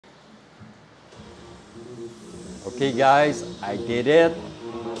Okay guys, I did it.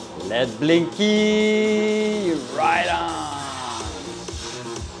 LedBlinky, right on.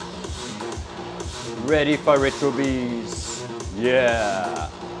 Ready for RetroBeast. Yeah.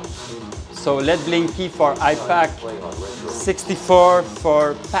 So LedBlinky for iPack 64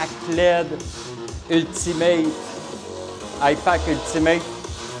 for Pack LED Ultimate. iPack Ultimate.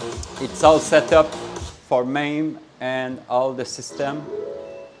 It's all set up for Mame and all the system.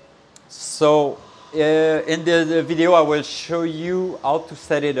 So in the video, I will show you how to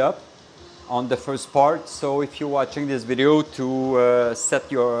set it up on the first part. So if you're watching this video to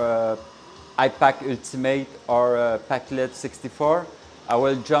set your iPack Ultimate or Pack LED 64, I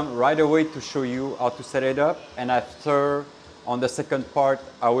will jump right away to show you how to set it up. And after, on the second part,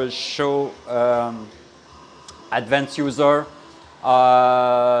 I will show advanced user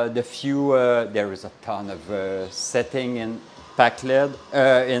there is a ton of setting in Pack LED,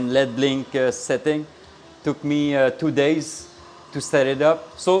 in LedBlink setting. Took me 2 days to set it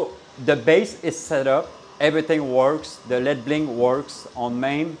up. So the base is set up, everything works, the LedBlink works on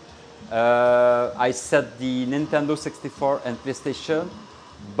Mame. I set the Nintendo 64 and PlayStation,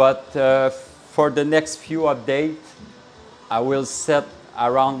 but for the next few updates, I will set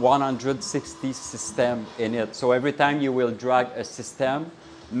around 160 system in it. So every time you will drag a system,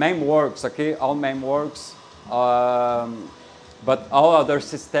 Mame works, okay? All Mame works, but all other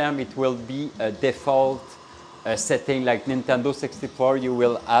system, it will be a default setting. Like Nintendo 64, you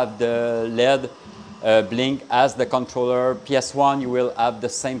will have the LED blink as the controller. PS1, you will have the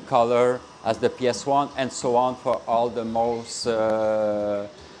same color as the PS1, and so on for all the most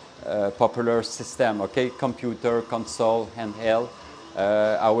popular system, okay? Computer, console, handheld.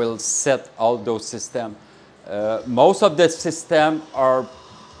 I will set all those systems. Most of the systems are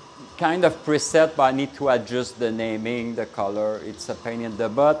kind of preset, but I need to adjust the naming, the color. It's a pain in the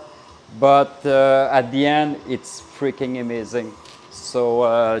butt, but at the end, it's freaking amazing.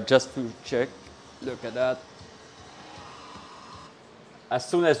 So just to check, look at that. As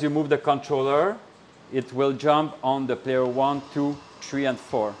soon as you move the controller, it will jump on the player 1, 2, 3, and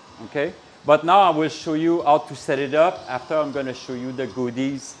 4, okay? But now I will show you how to set it up. After, I'm going to show you the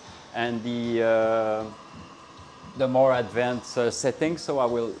goodies and the more advanced settings. So I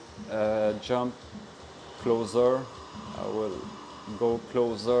will jump closer. I will go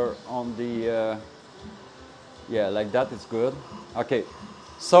closer on the, yeah, like that, it's good. Okay,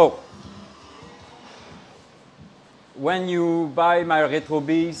 so when you buy my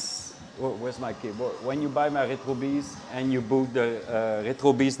RetroBeast, where's my keyboard? When you buy my RetroBeast and you boot the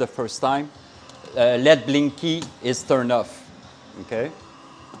RetroBeast the first time, LedBlinky is turned off, okay?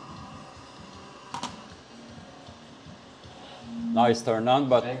 Now it's turned on,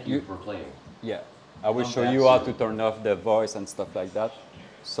 but thank you for playing. Yeah, I will show you how to turn off the voice and stuff like that.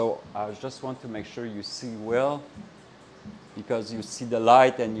 So I just want to make sure you see well, because you see the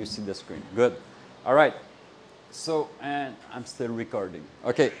light and you see the screen. Good. All right. So, and I'm still recording.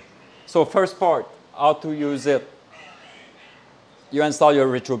 Okay. So first part, how to use it. You install your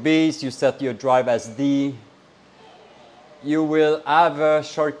RetroBeast, you set your drive as D. You will have a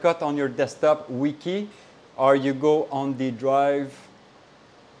shortcut on your desktop, wiki, or you go on the drive,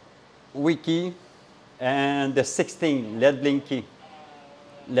 wiki, and the 16, LedBlinky.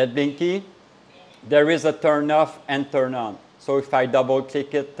 LedBlinky, there is a turn off and turn on. So if I double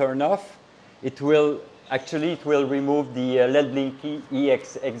click it, turn off, it will actually, it will remove the LedBlinky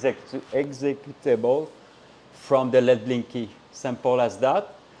EX executable from the LedBlinky. Simple as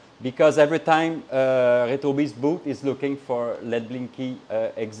that. Because every time RetroBeast boot is looking for LedBlinky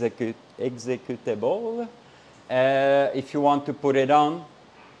executable. If you want to put it on,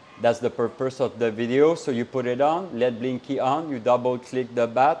 that's the purpose of the video. So you put it on, LedBlinky on, you double click the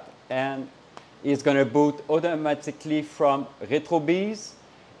bat, and it's going to boot automatically from RetroBeast.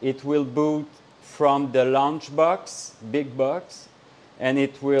 It will boot from the launchbox, bigbox, and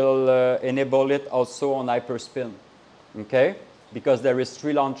it will enable it also on Hyperspin, okay? Because there is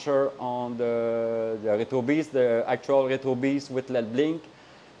 3 launcher on the RetroBeast, the actual RetroBeast with LedBlink,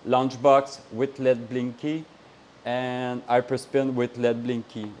 launchbox with LedBlinky, and Hyperspin with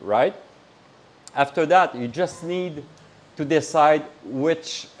LedBlinky, right? After that, you just need to decide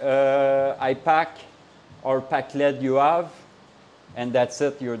which iPack or Pack LED you have, and that's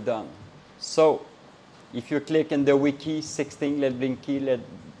it, you're done. So, if you click in the wiki, 16 LedBlinky,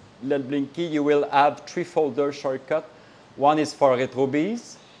 LedBlinky, you will have 3 folder shortcut. One is for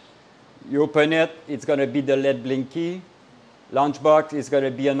RetroBeast. You open it, it's going to be the LedBlinky. Launchbox is going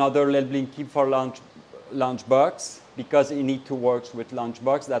to be another LedBlinky for launchbox, because it needs to work with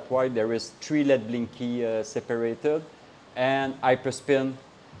launchbox. That's why there is 3 LedBlinky separated, and Hyperspin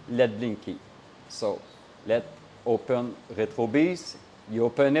LedBlinky. So Let's open RetroBeast. You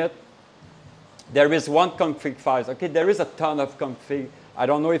open it. There is one config file. Okay, there is a ton of config. I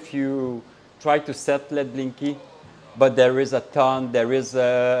don't know if you try to set LedBlinky, but there is a ton. There is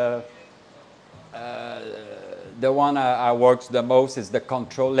the one I works the most is the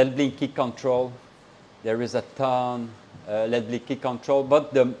control, LedBlinky control. There is a ton LedBlinky control,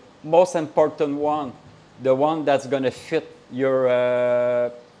 but the most important one, the one that's going to fit your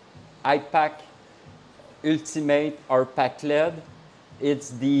iPack Ultimate or Pack LED,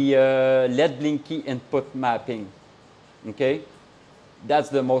 it's the LedBlinky input mapping. Okay, that's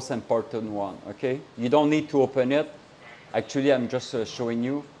the most important one. Okay, you don't need to open it. Actually, I'm just showing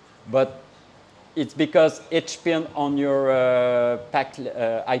you, but it's because each pin on your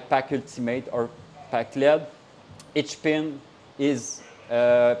iPack Ultimate or Pack LED, each pin is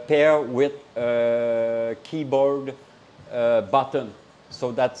paired with a keyboard button.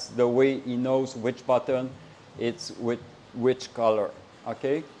 So that's the way he knows which button it's with which color.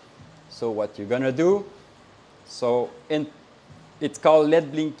 Okay, so what you're gonna do, so it's called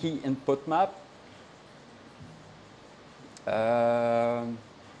LedBlinky input map.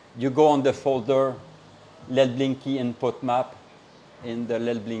 You go on the folder LedBlinky input map in the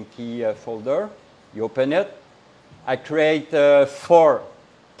LedBlinky folder. You open it. I create 4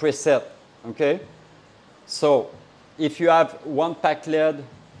 presets. Okay, so if you have one Pack LED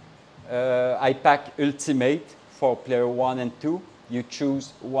iPack Ultimate for player 1 and 2, you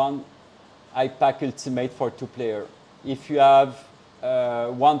choose one iPack Ultimate for 2 player. If you have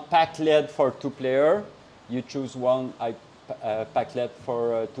one Pack LED for 2 player, you choose one Pack LED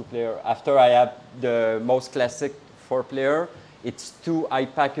for 2 player. After I have the most classic 4 player, it's 2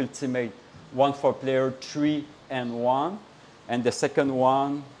 iPack Ultimate, one for player 3 and 1, and the second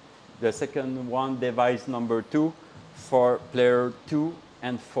one device number 2 for player 2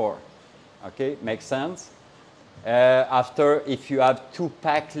 and 4. Okay, makes sense? After, if you have 2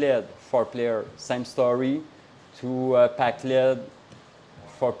 Pack LED for player, same story, 2 Pack LED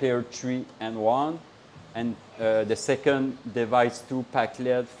for player 3 and 1, and the second device 2 Pack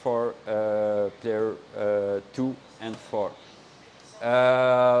LED for player 2 and 4.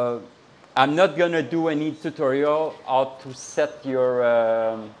 I'm not going to do any tutorial how to set your,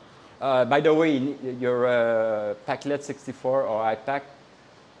 by the way, your Pack LED 64 or iPack,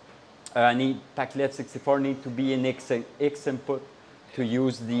 Pack LED 64 need to be in X input to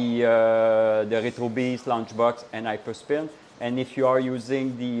use the RetroBeast, launchbox, and Hyperspin. And if you are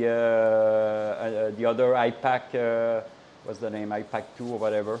using the other iPack, what's the name, iPack 2 or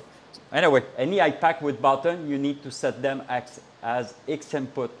whatever. Anyway, any iPack with button, you need to set them as X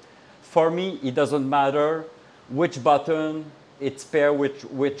input. For me, it doesn't matter which button it's paired with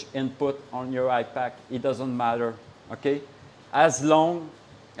which input on your iPack. It doesn't matter, okay? As long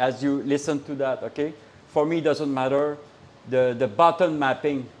as you listen to that, okay? For me, it doesn't matter. The button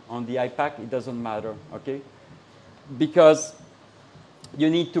mapping on the iPack, it doesn't matter, okay? Because you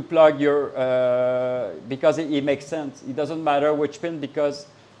need to plug your, because it makes sense. It doesn't matter which pin because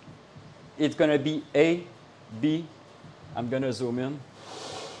it's going to be A, B. I'm going to zoom in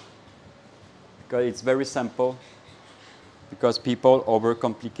because it's very simple because people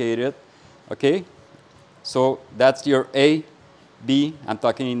overcomplicate it, okay? So that's your A, B. I'm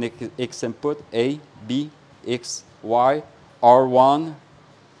talking in X input, A, B, X, Y, R1,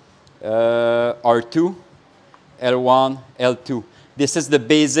 R2, L1, L2. This is the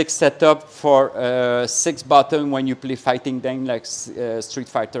basic setup for 6 buttons when you play fighting games like Street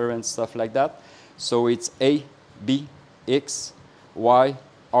Fighter and stuff like that. So it's A, B, X, Y,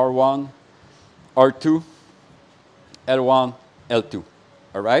 R1, R2, L1, L2.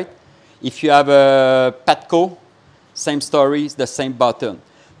 All right? If you have a Patco, same story, it's the same button.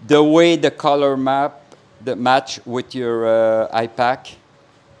 The way the color map, the match with your iPack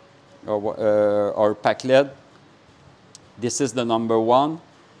or Pack LED, this is the number 1,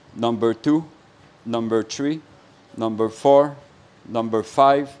 number 2, number 3, number 4, number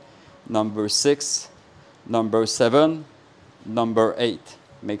 5, number 6, number 7, number 8.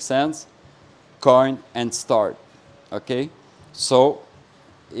 Make sense? Coin and start. Okay? So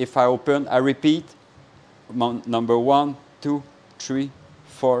if I open, I repeat, number 1, 2, 3,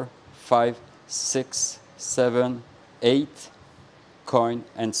 4, 5, 6, 7, 8, coin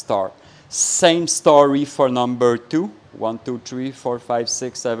and start. Same story for number 2. 1, 2, 3, 4, 5,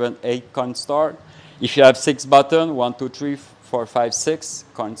 6, 7, 8, coin start. If you have 6 buttons, 1, 2, 3, 4, 5, 6,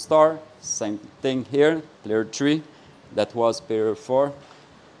 coin start. Same thing here, player 3. That was player 4.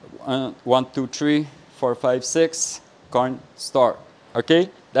 1, 2, 3, 4, 5, 6, coin start. Okay?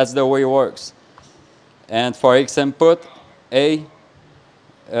 That's the way it works. And for X input, A,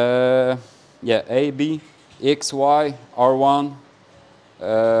 Yeah, A, B, X, Y, R1,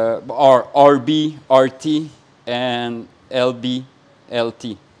 R, RB, RT, and LB,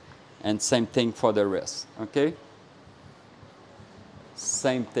 LT. And same thing for the rest, okay?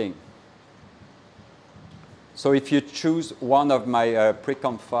 Same thing. So if you choose one of my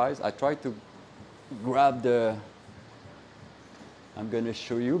pre-comp files, I try to grab the, I'm going to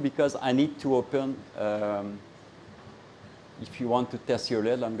show you because I need to open, if you want to test your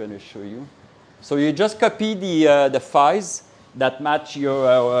LED, I'm going to show you. So you just copy the files that match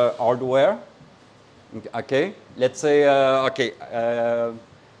your hardware. Okay, let's say,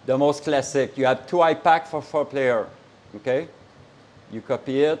 the most classic, you have 2 iPack for 4 player. Okay, you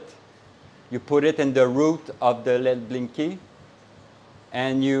copy it, you put it in the root of the LedBlinky,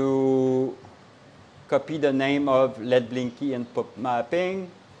 and you copy the name of LedBlinky input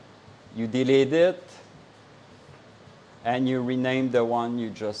mapping, you delete it, and you rename the one you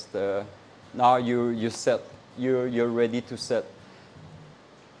just, now you set, you're ready to set.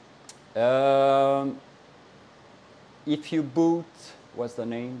 If you boot, what's the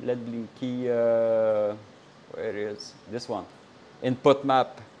name? LedBlinky, where it is? This one. Input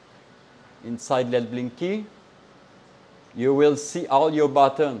map inside LedBlinky. You will see all your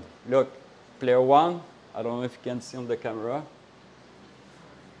buttons. Look, player 1. I don't know if you can see on the camera.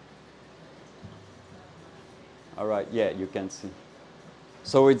 All right, yeah, you can see.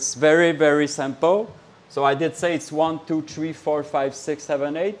 So it's very, very simple. So I did say it's 1, 2, 3, 4, 5, 6,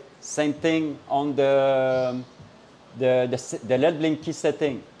 7, 8. Same thing on the LedBlinky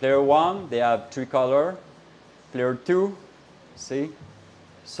setting. Player 1, they have 3 colors. Player 2, see?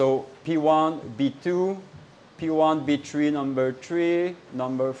 So P1, B2, P1, B3, number 3,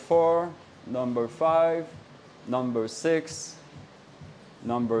 number 4, number 5, number 6,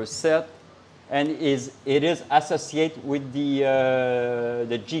 number 7. And it is associated with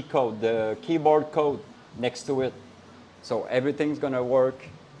the G code, the keyboard code next to it. So everything's going to work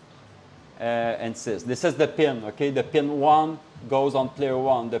and says. This is the pin, okay? The pin 1 goes on player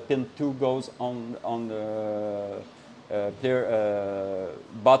 1. The pin 2 goes on the player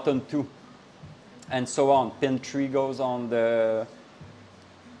button 2. And so on. Pin 3 goes on the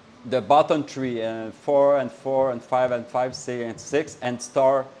button 3, and 4 and 4 and 5 and 5, 6 and 6, and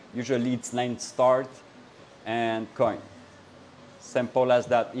star. Usually it's named start and coin. Simple as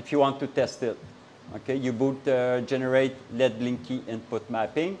that. If you want to test it, okay, you boot generate LedBlinky input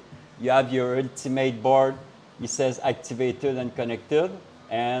mapping. You have your ultimate board. It says activated and connected.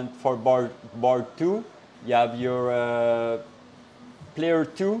 And for board 2, you have your player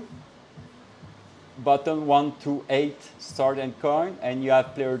 2, button 1 to 8, start and coin, and you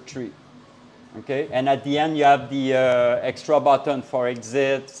have player 3. Okay, and at the end you have the extra button for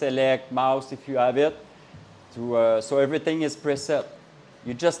exit, select, mouse if you have it. So everything is preset.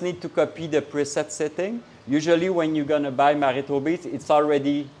 You just need to copy the preset setting. Usually when you're gonna buy my RetroBeast, it's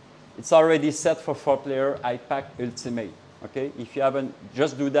already set for 4-player iPack Ultimate. Okay, if you haven't,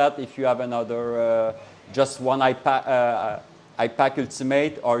 just do that. If you have another, just one iPack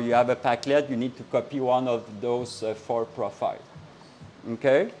Ultimate, or you have a packlet, you need to copy one of those 4 profiles.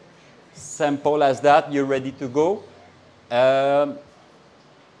 Okay. Simple as that, you're ready to go.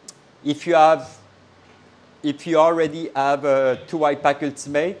 If you already have 2 iPack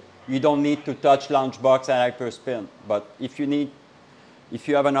Ultimate, you don't need to touch launchbox and Hyperspin. But if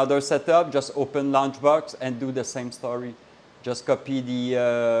you have another setup, just open launchbox and do the same story. Just copy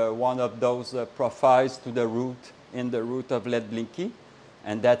the one of those profiles to the root, in the root of LedBlinky,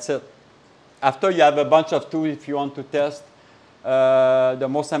 and that's it. After you have a bunch of tools if you want to test. The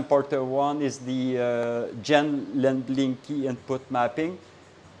most important one is the Gen LedBlinky input mapping.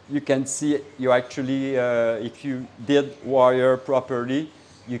 You can see you actually, if you did wire properly,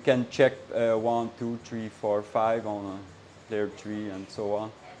 you can check 1, 2, 3, 4, 5 on player 3 and so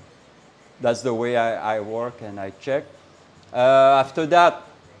on. That's the way I work and I check. After that,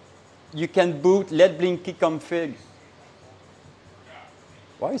 you can boot LedBlinky config.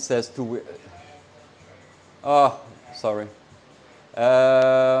 Why it says to? Oh, sorry.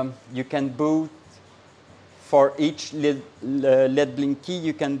 You can boot for each LedBlinky.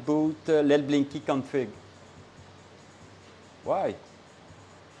 You can boot LedBlinky config. Why?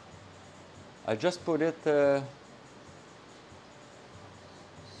 I just put it.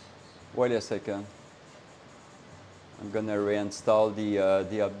 Wait a second. I'm gonna reinstall the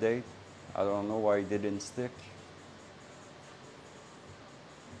update. I don't know why it didn't stick.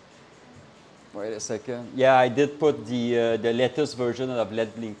 Wait a second. Yeah, I did put the latest version of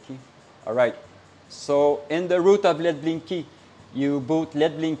LedBlinky. All right. So in the root of LedBlinky, you boot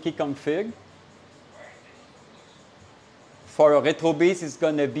LedBlinky config. For a RetroBeast, it's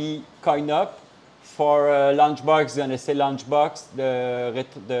going to be coin up. For launchbox, it's going to say launchbox,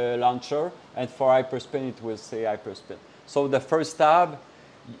 the launcher. And for Hyperspin, it will say Hyperspin. So the first tab,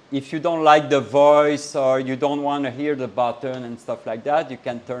 if you don't like the voice or you don't want to hear the button and stuff like that, you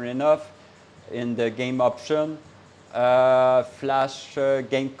can turn it off in the game option. Flash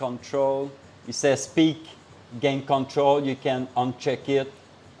game control. It says speak game control. You can uncheck it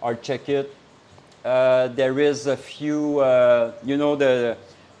or check it. There is a few, you know,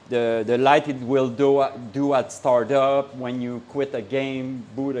 the light it will do at startup when you quit a game,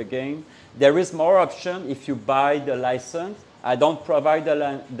 boot a game. There is more option if you buy the license. I don't provide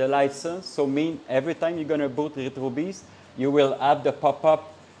the license, so every time you're going to boot RetroBeast, you will have the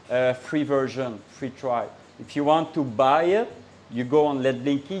pop-up free version, free trial. If you want to buy it, you go on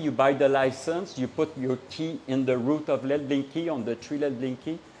LedBlinky, you buy the license, you put your key in the root of LedBlinky, on the tree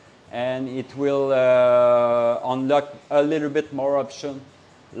LedBlinky, and it will unlock a little bit more option.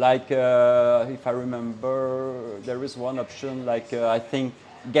 Like, if I remember, there is one option, like I think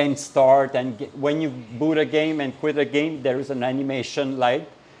game start, and when you boot a game and quit a game, there is an animation light,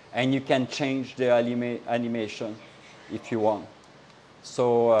 and you can change the animation if you want.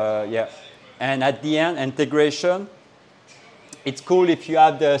 So yeah, and at the end, integration. It's cool if you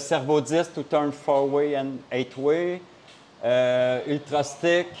have the servo disc to turn 4-way and 8-way, ultra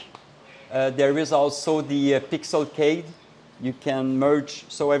stick. There is also the Pixelcade. You can merge,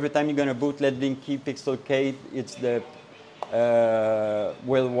 so every time you're going to boot LedBlinky Pixelcade, it's the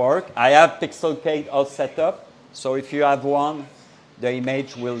will work. I have Pixelcade all set up, so if you have one, the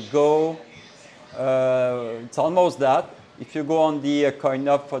image will go. It's almost that. If you go on the coin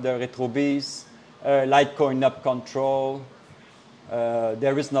up for the RetroBeast, light coin up control,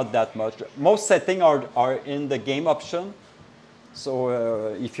 there is not that much. Most settings are in the game option,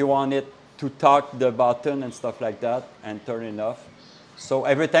 so if you want it to talk the button and stuff like that and turn it off. So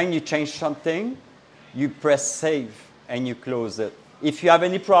every time you change something, you press save and you close it. If you have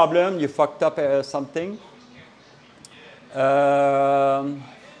any problem, you fucked up something,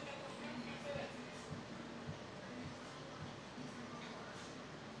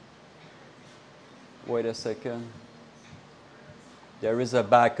 wait a second. There is a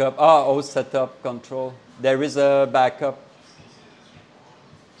backup. Oh, setup control. There is a backup.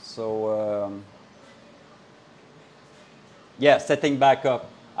 So, yeah, setting backup.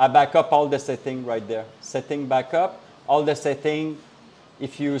 I back up all the setting right there. Setting backup, all the setting.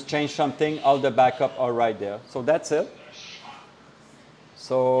 If you change something, all the backup are right there. So that's it.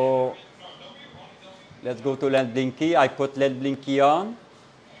 So let's go to LedBlinky. I put LedBlinky on.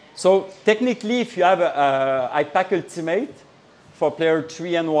 So technically, if you have a iPack Ultimate for player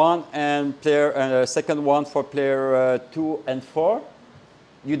 3 and 1 and player second one for player 2 and 4,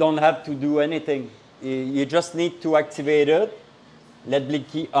 you don't have to do anything. You just need to activate it,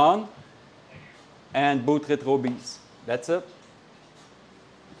 LedBlinky on, and boot RetroBeast. That's it.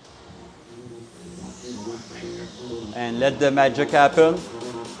 And let the magic happen.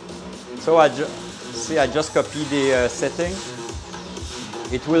 So I just copy the setting.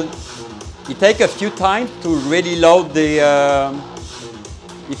 It takes a few times to really load the,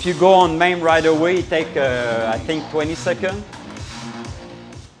 if you go on Mame right away, it takes, I think, 20 seconds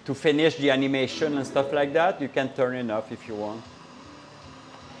to finish the animation and stuff like that. You can turn it off if you want.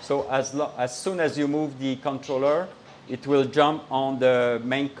 So as soon as you move the controller, it will jump on the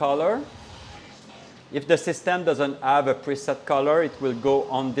main color. If the system doesn't have a preset color, it will go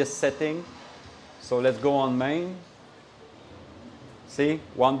on this setting. So let's go on Mame. See,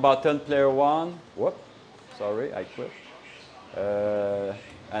 one button, player 1. Whoop, sorry, I quit.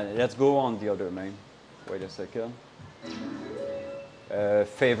 And let's go on the other Mame. Wait a second.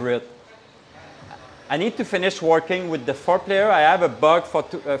 Favorite. I need to finish working with the 4-player. I have a bug for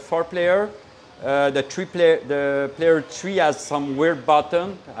 4-player. The player 3 has some weird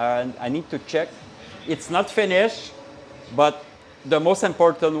button, and I need to check. It's not finished, but the most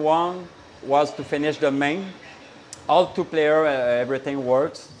important one was to finish the Mame. All 2-player, everything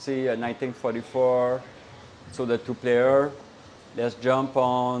works. See, 1944. So the 2-player. Let's jump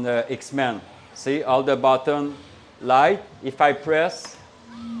on X-Men. See, all the button light. If I press,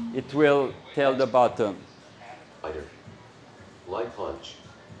 it will tell the button. Light punch,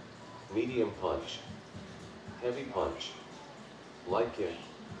 medium punch, heavy punch, light kick,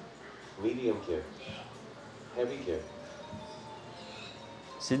 medium kick, heavy kick.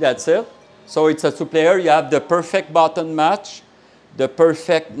 See, that's it. So it's a 2-player. You have the perfect button match, the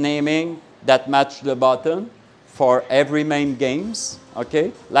perfect naming that match the button for every main games.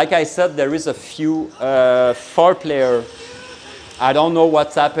 Okay. Like I said, there is a few 4-player. I don't know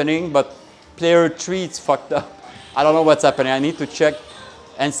what's happening, but player 3 is fucked up. I don't know what's happening. I need to check.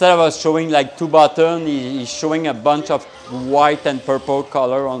 Instead of us showing like 2 buttons, he's showing a bunch of white and purple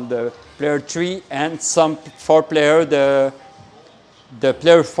color on the player 3, and some 4 player, the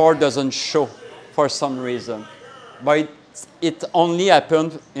player 4 doesn't show for some reason. But it only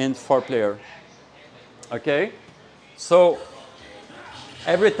happened in 4 player. Okay? So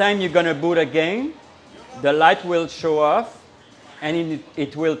every time you're gonna boot a game, the light will show off, and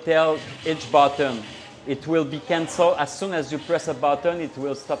it will tell each button. It will be canceled as soon as you press a button. It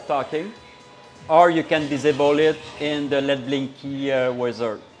will stop talking, or you can disable it in the LedBlinky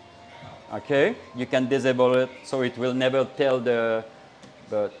wizard. Okay, you can disable it so it will never tell the.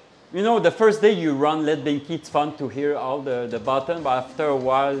 But you know, the first day you run LedBlinky, it's fun to hear all the buttons, but after a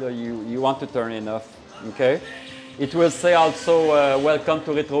while you want to turn it off. Okay, it will say also welcome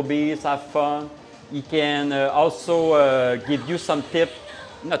to RetroBeast, have fun. It can also give you some tip.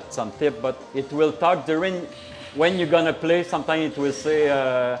 Not some tip, but it will talk during when you're gonna play. Sometimes it will say,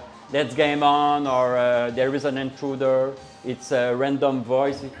 "Let's game on," or "There is an intruder." It's a random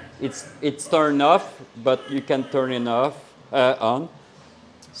voice. It's turned off, but you can turn it off on.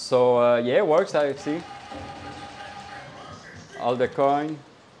 So yeah, it works. I see all the coin.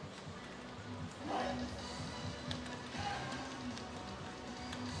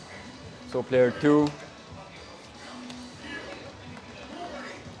 So player 2.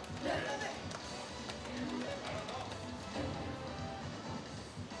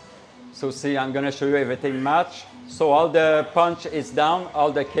 So see, I'm going to show you everything match. So all the punch is down,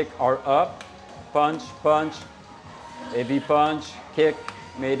 all the kick are up. Punch, punch, heavy punch, kick,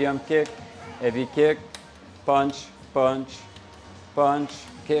 medium kick, heavy kick, punch, punch, punch,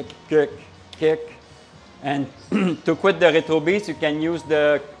 kick, kick, kick. And to quit the RetroBeast, you can use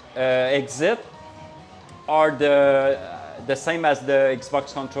the exit, or the same as the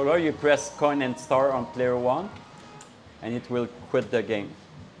Xbox controller. You press coin and star on player 1, and it will quit the game.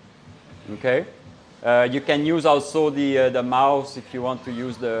 Okay, you can use also the mouse if you want to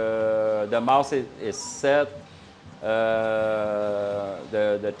use the mouse is set.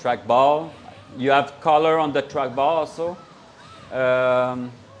 The trackball, you have color on the trackball also.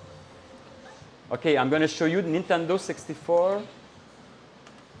 Okay, I'm going to show you Nintendo 64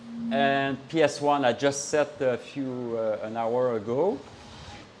 and PS1. I just set an hour ago.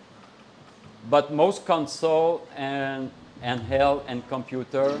 But most console and handheld and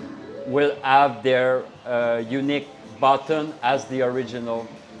computer will have their unique button as the original.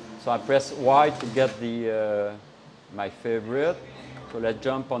 So I press Y to get the my favorite. So let's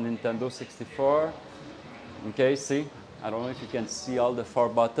jump on Nintendo 64. Okay, see? I don't know if you can see all the 4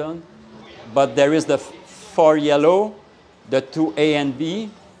 buttons, but there is the 4 yellow, the 2 A and B,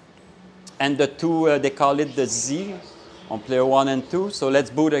 and the 2, they call it the Z on player 1 and 2. So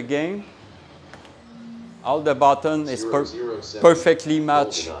let's boot a game. All the button is perfectly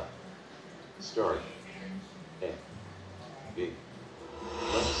matched. Start. A. B.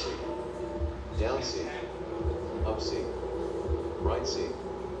 Left C. Down C. Up C. Right C.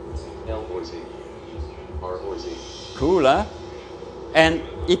 L or Z. R or Z. Cool, huh? And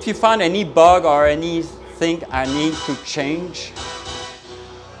if you find any bug or anything I need to change,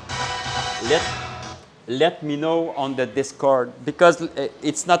 let me know on the Discord, because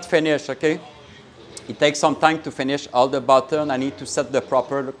it's not finished, okay? It takes some time to finish all the buttons. I need to set the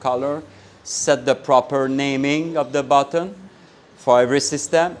proper color, set the proper naming of the button for every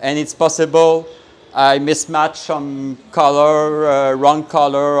system. And it's possible I mismatch some color, wrong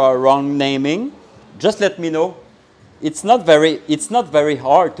color or wrong naming. Just let me know. It's not very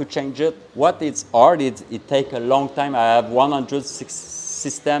hard to change it. What is hard, it takes a long time. I have 106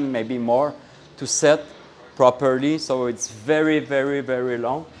 systems, maybe more, to set properly. So it's very, very, very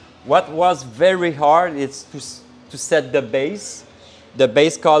long. What was very hard is to set the base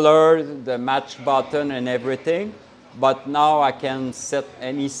color, the match button and everything. But now I can set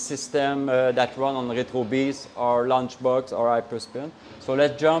any system that run on RetroBeast or LaunchBox or Hyperspin. So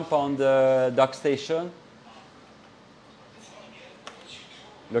let's jump on the dock station.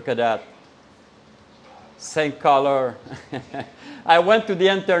 Look at that. Same color. I went to the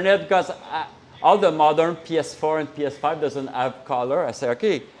internet because all the modern PS4 and PS5 doesn't have color. I said,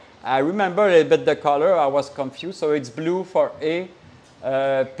 okay, I remember a little bit the color. I was confused. So it's blue for A,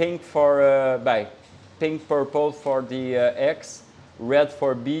 pink for pink, purple for the X, red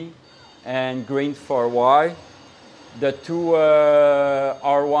for B, and green for Y. The 2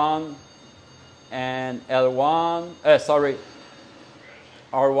 R1 and L1,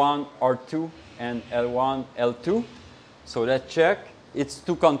 R1, R2, and L1, L2. So let's check. It's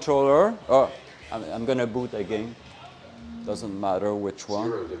 2 controllers. Oh, I'm going to boot again. Doesn't matter which one.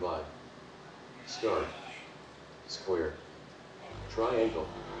 0 divide. Start. square, triangle,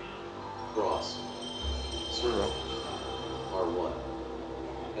 cross, circle, R1,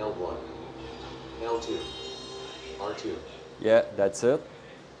 L1, L2, R2. Yeah, that's it.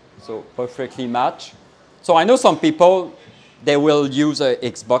 So perfectly matched. So I know some people, they will use a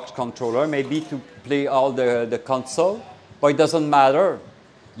Xbox controller maybe to play all the console, but it doesn't matter.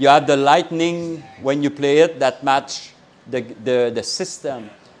 You have the lightning when you play it that match the system.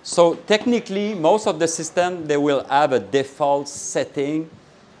 So technically, most of the system, they will have a default setting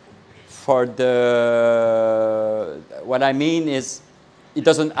for the, what I mean is, it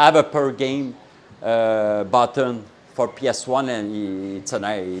doesn't have a per game button for PS1, and it's an,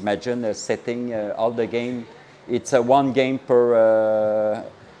 I imagine, a setting all the game. It's a one game per,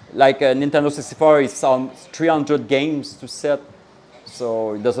 like a Nintendo 64, it's on 300 games to set,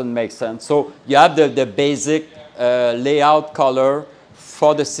 so it doesn't make sense. So you have the basic layout color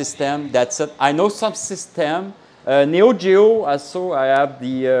for the system, that's it. I know some system, Neo Geo, also I have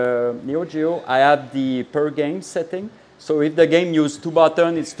the Neo Geo, I have the per game setting. So if the game uses 2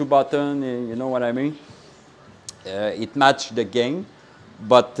 buttons, it's 2 buttons, you know what I mean? It matches the game.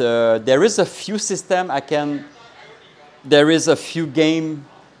 But there is a few system there is a few game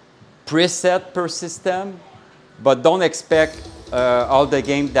preset per system, but don't expect all the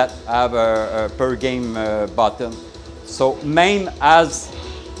games that have a per game button. So Mame has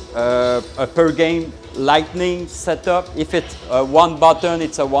a per game lightning setup. If it's one button,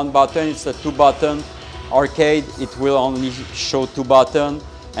 it's a 1 button. It's a 2 button arcade, it will only show 2 buttons,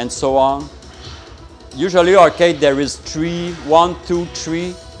 and so on. Usually arcade there is 3, 1, 2,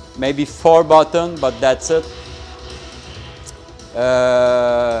 3, maybe 4 buttons, but that's it.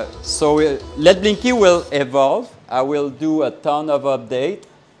 So LedBlinky will evolve. I will do a ton of update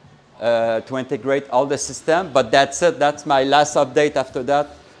to integrate all the system, but that's it. That's my last update. After that,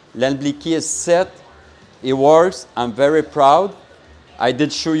 LedBlinky is set. It works. I'm very proud. I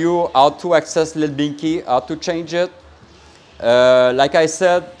did show you how to access LedBlinky, how to change it. Like I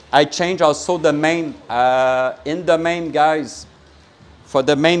said, I changed also the main. In the main, guys, for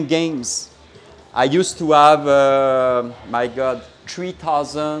the main games, I used to have, my God,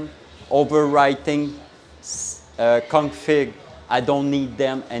 3,000 overwriting config. I don't need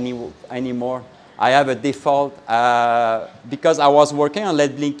them anymore. I have a default, because I was working on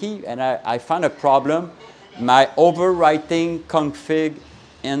LedBlinky and I found a problem. My overwriting config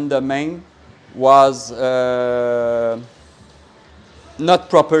in the main was not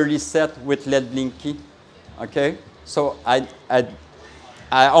properly set with LedBlinky. Okay, so I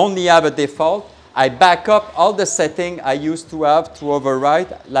only have a default. I back up all the settings I used to have to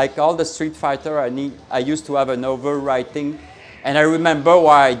overwrite, like all the Street Fighter. I used to have an overwriting, and I remember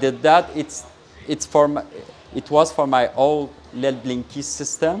why I did that. It was for my old LedBlinky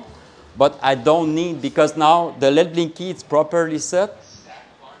system. But I don't need, because now the LedBlinky is properly set.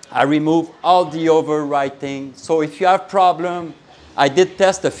 I remove all the overwriting. So if you have problem, I did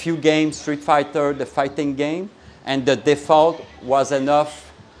test a few games, Street Fighter, the fighting game, and the default was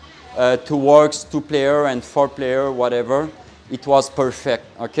enough to work 2-player and 4-player, whatever. It was perfect,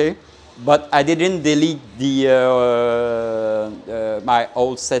 okay? But I didn't delete my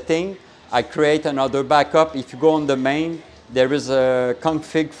old setting. I create another backup. If you go on the main, there is a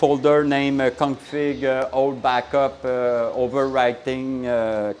config folder named config old backup overwriting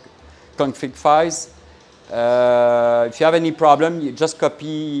config files. If you have any problem, you just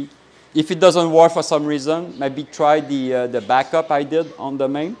copy. If it doesn't work for some reason, maybe try the backup I did on the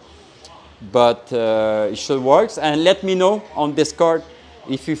main. But it should work. And let me know on Discord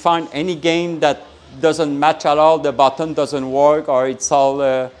if you find any game that doesn't match at all, the button doesn't work, or it's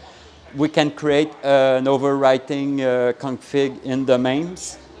all we can create an overwriting config in the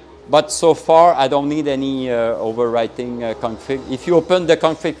mains. But so far, I don't need any overwriting config. If you open the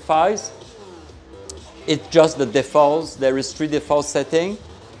config files, it's just the defaults. There is 3 default settings.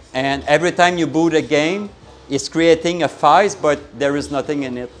 And every time you boot a game, it's creating a files, but there is nothing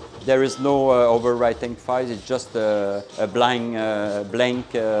in it. There is no overwriting files. It's just a blank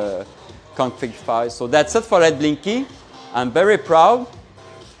config file. So that's it for LedBlinky. I'm very proud.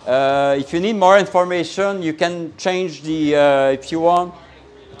 If you need more information, you can change the, if you want,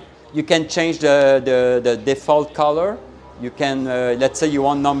 you can change the default color. You can, let's say you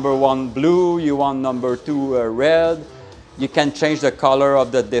want number 1 blue, you want number 2 red. You can change the color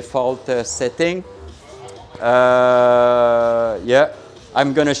of the default setting. Yeah,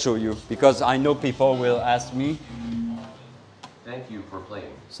 I'm gonna show you because I know people will ask me. Thank you for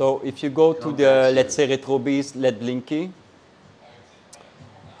playing. So if you go to the, let's say, RetroBeast LedBlinky,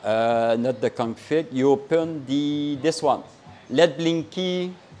 not the config, you open this one,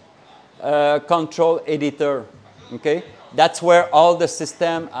 LedBlinky control editor. Okay, that's where all the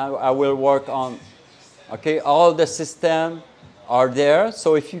system I will work on. Okay, all the system are there.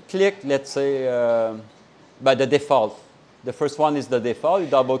 So if you click, let's say, by the default, the first one is the default. You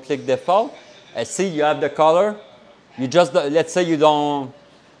double click default, and see you have the color. You just let's say you don't.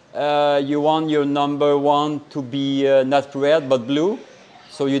 You want your number 1 to be not red but blue.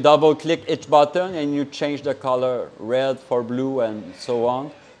 So you double click each button and you change the color, red for blue and so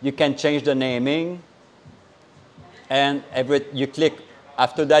on. You can change the naming. And you click,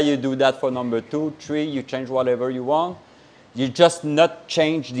 after that you do that for number 2, 3, you change whatever you want. You just not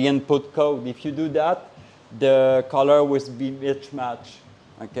change the input code. If you do that, the color will be mismatched,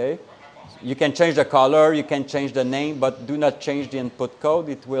 okay? You can change the color, you can change the name, but do not change the input code.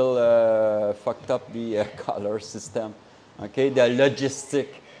 It will fuck up the color system, okay? The logistic,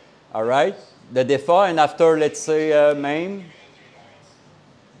 all right? The default, and after, let's say, Mame.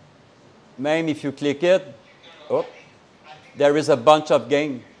 Mame, if you click it, oh, there is a bunch of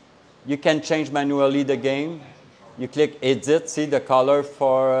game. You can change manually the game. You click edit, see the color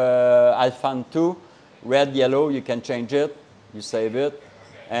for Alphan 2, red, yellow, you can change it, you save it,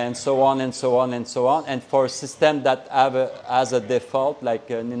 and so on and so on and so on. And for a system that has a default, like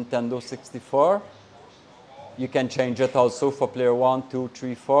a Nintendo 64, you can change it also for player 1, 2,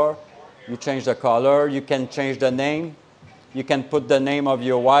 3, 4. You change the color, you can change the name. You can put the name of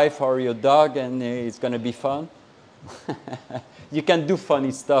your wife or your dog, and it's going to be fun. You can do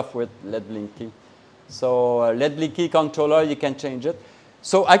funny stuff with LedBlinky. So LedBlinky controller, you can change it.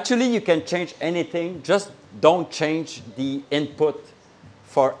 So actually, you can change anything. Just don't change the input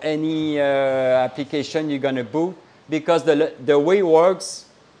for any application you're going to boot, because the way it works,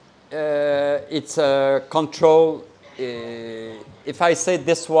 it's a control. If I say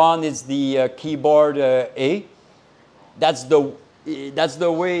this one is the keyboard A, that's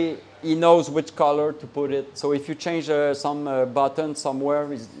the way he knows which color to put it. So if you change some button somewhere,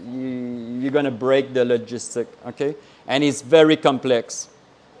 you're going to break the logistic, okay? And it's very complex.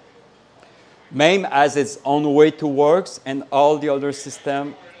 Mame has its own way to work, and all the other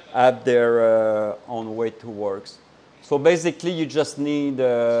systems have their own way to work. So basically, you just need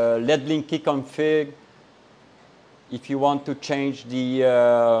LedBlinky config. If you want to change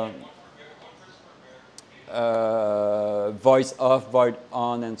the voice off, voice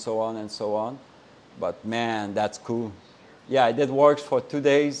on, and so on and so on. But man, that's cool. Yeah, it did work for 2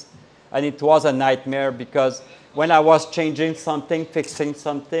 days, and it was a nightmare because when I was changing something, fixing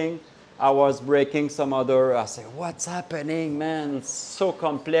something, I was breaking some other. I said, "What's happening, man? It's so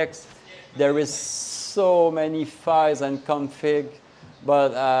complex. There is so many files and config,"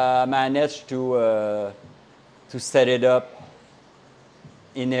 but I managed to set it up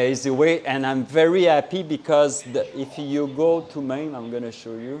in an easy way, and I'm very happy because if you go to Mame, I'm going to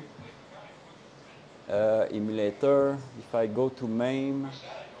show you emulator. If I go to Mame,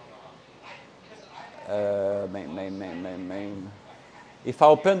 Mame. If I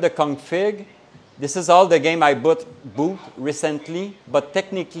open the config, this is all the game I boot recently, but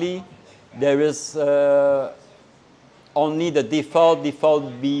technically there is only the default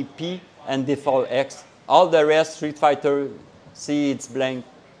BP, and default X. All the rest, Street Fighter, see, it's blank.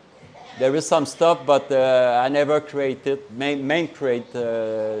 There is some stuff, but I never created. Mame create.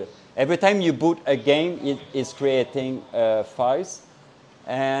 Every time you boot a game, it is creating files.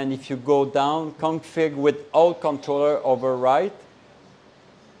 And if you go down, config with all controller override.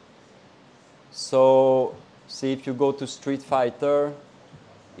 So see, if you go to Street Fighter,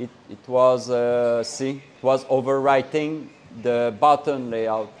 it was see, it was overwriting the button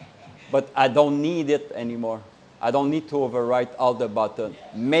layout, but I don't need it anymore. I don't need to overwrite all the buttons.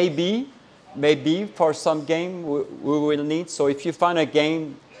 Maybe for some game we will need. So if you find a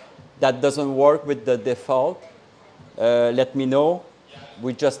game that doesn't work with the default, let me know.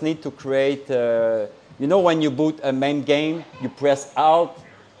 We just need to create, you know, when you boot a main game, you press Alt,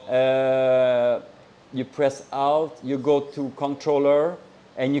 you go to controller,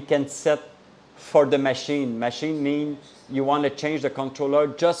 and you can set for the machine. Machine means you want to change the controller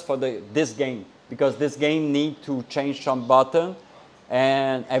just for this game, because this game needs to change some button,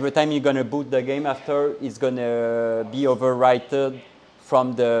 and every time you're going to boot the game after, it's going to be overwritten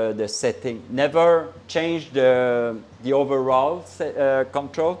from the setting. Never change the overall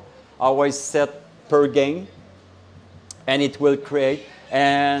control. Always set per game, and it will create.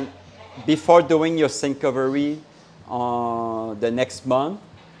 And before doing your syncovery the next month,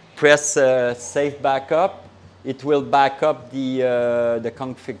 press Save Backup. It will back up the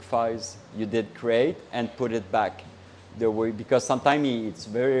config files you did create and put it back the way, because sometimes it's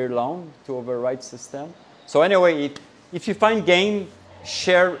very long to overwrite system. So anyway, if you find game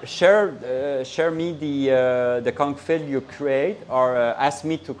share me the config you create, or ask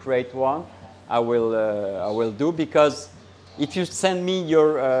me to create one. I will do, because if you send me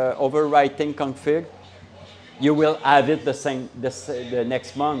your overwriting config, you will have it the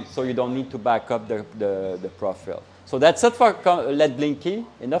next month, so you don't need to back up the profile. So that's it for LedBlinky.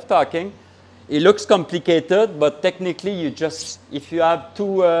 Enough talking. It looks complicated, but technically you just, if you have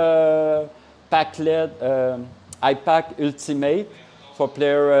two pack LED, iPack Ultimate for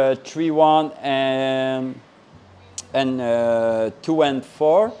player 3, 1, and 2 and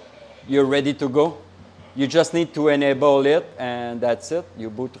 4, you're ready to go. You just need to enable it, and that's it. You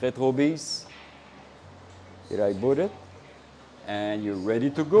boot RetroBeast. Did I boot it? And you're ready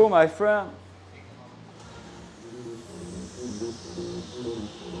to go, my friend.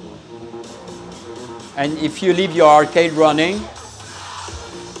 And if you leave your arcade running,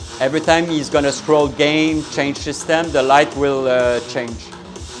 every time he's going to scroll game, change system, the light will change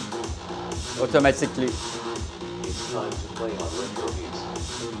automatically. It's time to play on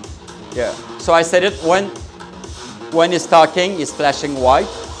RetroBeast. Yeah. So I said it, when he's talking, he's flashing white,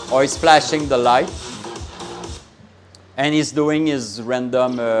 or he's flashing the light. And he's doing his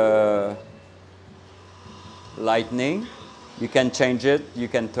random lightning. You can change it, you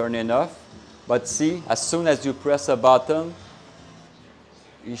can turn it off. But see, as soon as you press a button,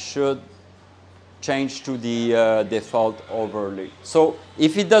 it should change to the default overlay. So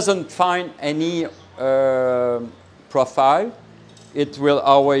if it doesn't find any profile, it will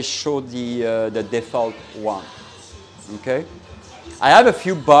always show the default one. Okay? I have a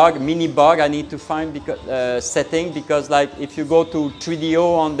few mini bug I need to find, because setting, because like if you go to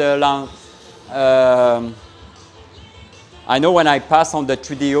 3DO on the I know when I pass on the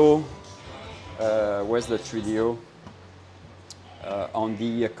 3DO, where's the 3DO? On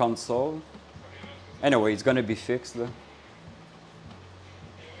the console. Anyway, it's going to be fixed.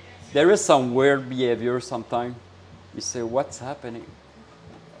 There is some weird behavior sometimes. You say, what's happening?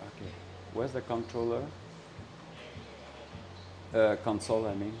 Okay, where's the controller? Console,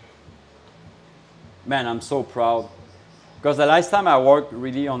 I mean. Man, I'm so proud. Because the last time I worked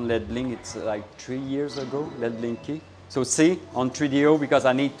really on LedBlink, it's like 3 years ago, LedBlinky. So see, on 3DO, because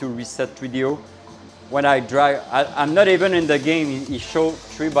I need to reset 3DO. When I drag, I'm not even in the game, it showed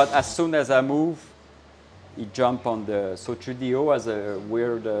 3, but as soon as I move, it jump on the, so 3DO has a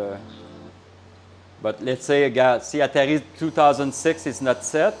weird, but let's say, see, Atari 2006 is not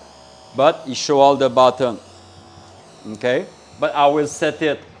set, but it show all the button, okay? But I will set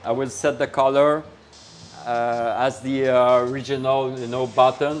it. I will set the color as the original, you know,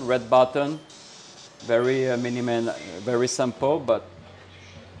 button, red button. Very minimal, very simple. But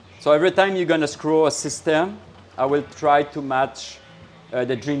so every time you're gonna scroll a system, I will try to match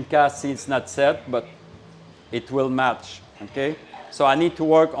the Dreamcast. See, it's not set, but it will match. Okay. So I need to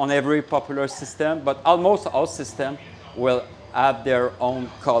work on every popular system, but almost all systems will have their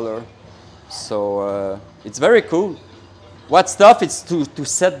own color. So it's very cool. What's tough is to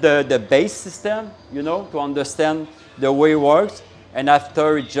set the base system, you know, to understand the way it works. And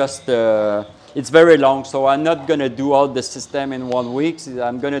after it just, it's very long. So I'm not going to do all the system in 1 week.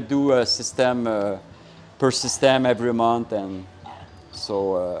 I'm going to do a system per system every month. And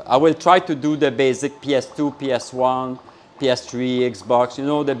so I will try to do the basic PS2, PS1, PS3, Xbox, you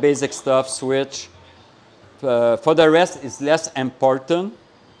know, the basic stuff, Switch. For the rest, it's less important.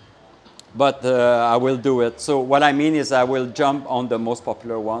 But I will do it. So what I mean is I will jump on the most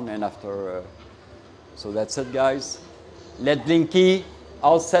popular one, and after, so that's it, guys. LedBlinky,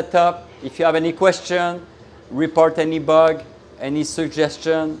 all set up. If you have any question, report any bug, any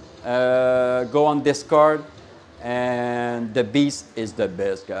suggestion, go on Discord. And the beast is the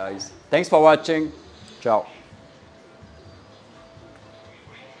best, guys. Thanks for watching. Ciao.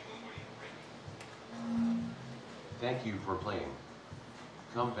 Thank you for playing.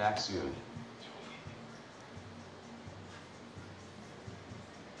 Come back soon.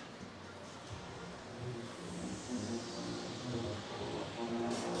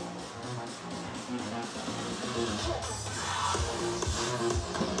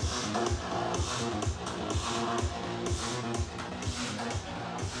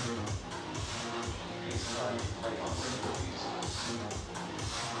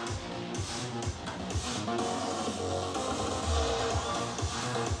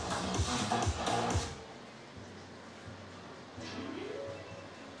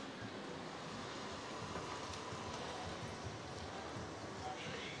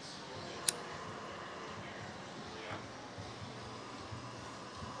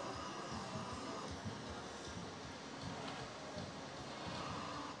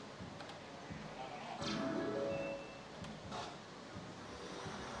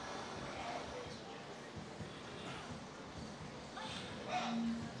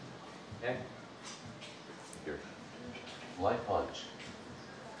 Head. Here. Light punch.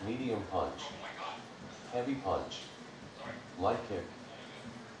 Medium punch. Heavy punch. Light kick.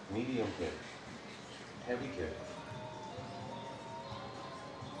 Medium kick. Heavy kick.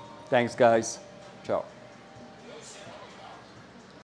 Thanks, guys. Ciao.